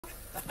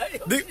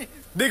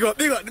Dig up.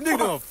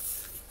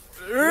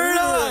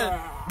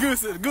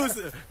 Goose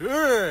it.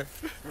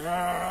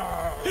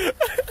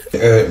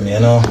 It hurt me, you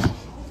know.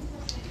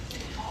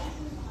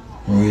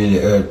 Really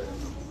hurt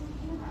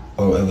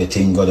how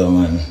everything got on,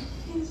 man.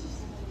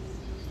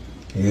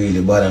 It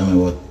really bothered me,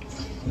 but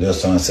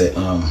just want to say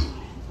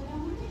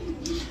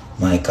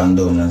my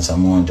condolence. I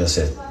want to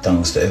say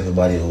thanks to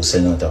everybody who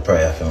sent out a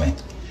prayer for me.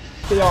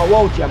 So you're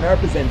out here, I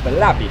represent for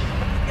Lavish.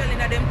 Girl in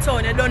them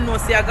town, you don't know,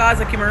 say a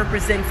Gaza can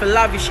represent for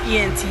Lavish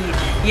ENT.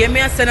 You hear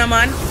me, son of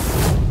man?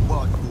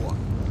 Bad boy.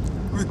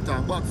 Good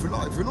time, bad for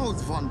life. You know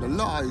it's fun, the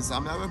lies. I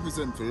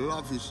represent for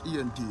Lavish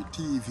ENT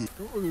TV.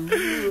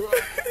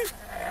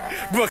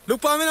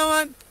 Look for me now,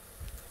 man.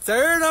 Say,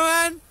 hear now,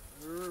 man.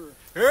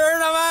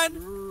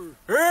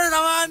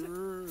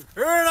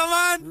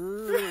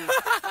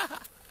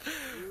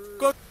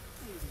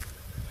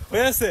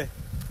 What you say?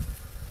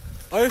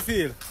 How you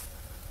feel?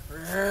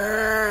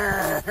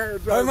 How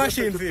your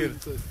machine feel?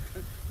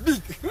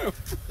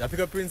 You pick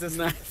up princess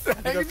nice.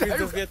 Pick up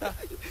princess better?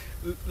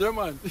 Yeah,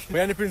 man.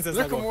 Where the princess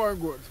Look go? more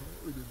good.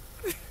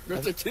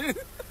 Go check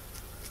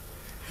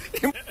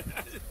it.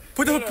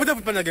 Put a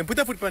foot pan again. Put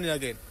a foot pan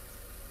again.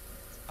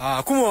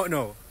 Ah, come on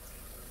now.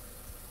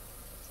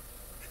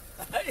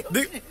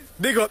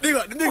 Dig up.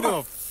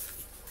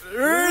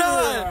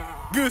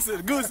 Goose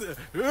it. Go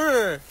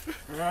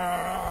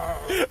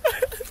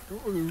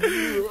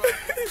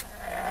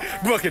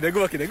back in there.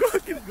 Go back in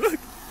there.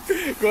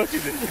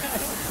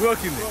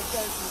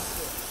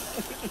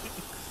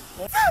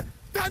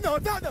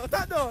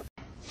 That no.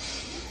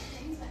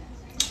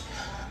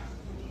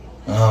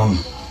 I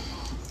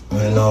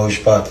don't know which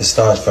part to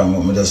start from,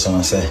 but I just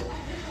want to say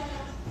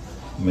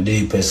my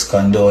deepest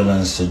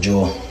condolence to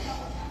Joe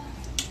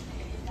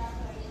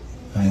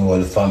and the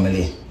whole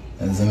family.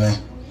 You see me?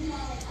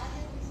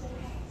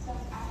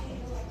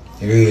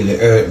 It really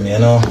hurt me, you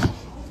know.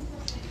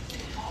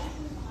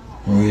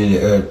 It really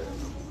hurt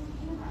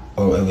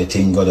how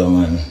everything got on,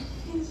 man.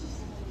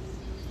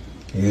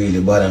 It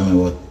really bothered me,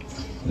 but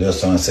I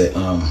just want to say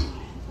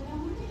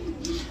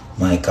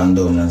my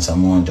condolence. I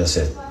want to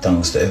say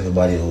thanks to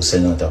everybody who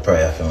sent out a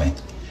prayer for me.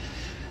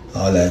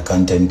 All the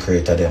content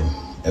creator them,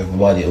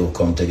 everybody who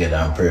come together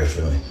and pray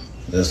for me.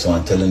 Just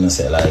want to tell them,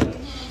 say, like,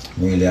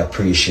 really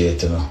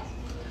appreciate, you know.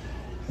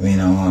 I mean,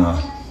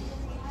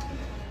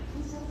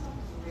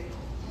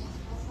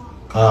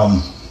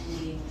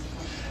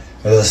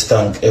 I just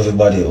thank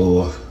everybody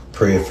who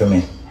pray for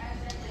me.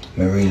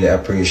 I really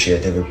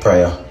appreciate every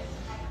prayer.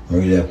 I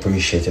really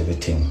appreciate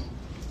everything.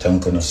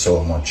 Thank you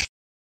so much.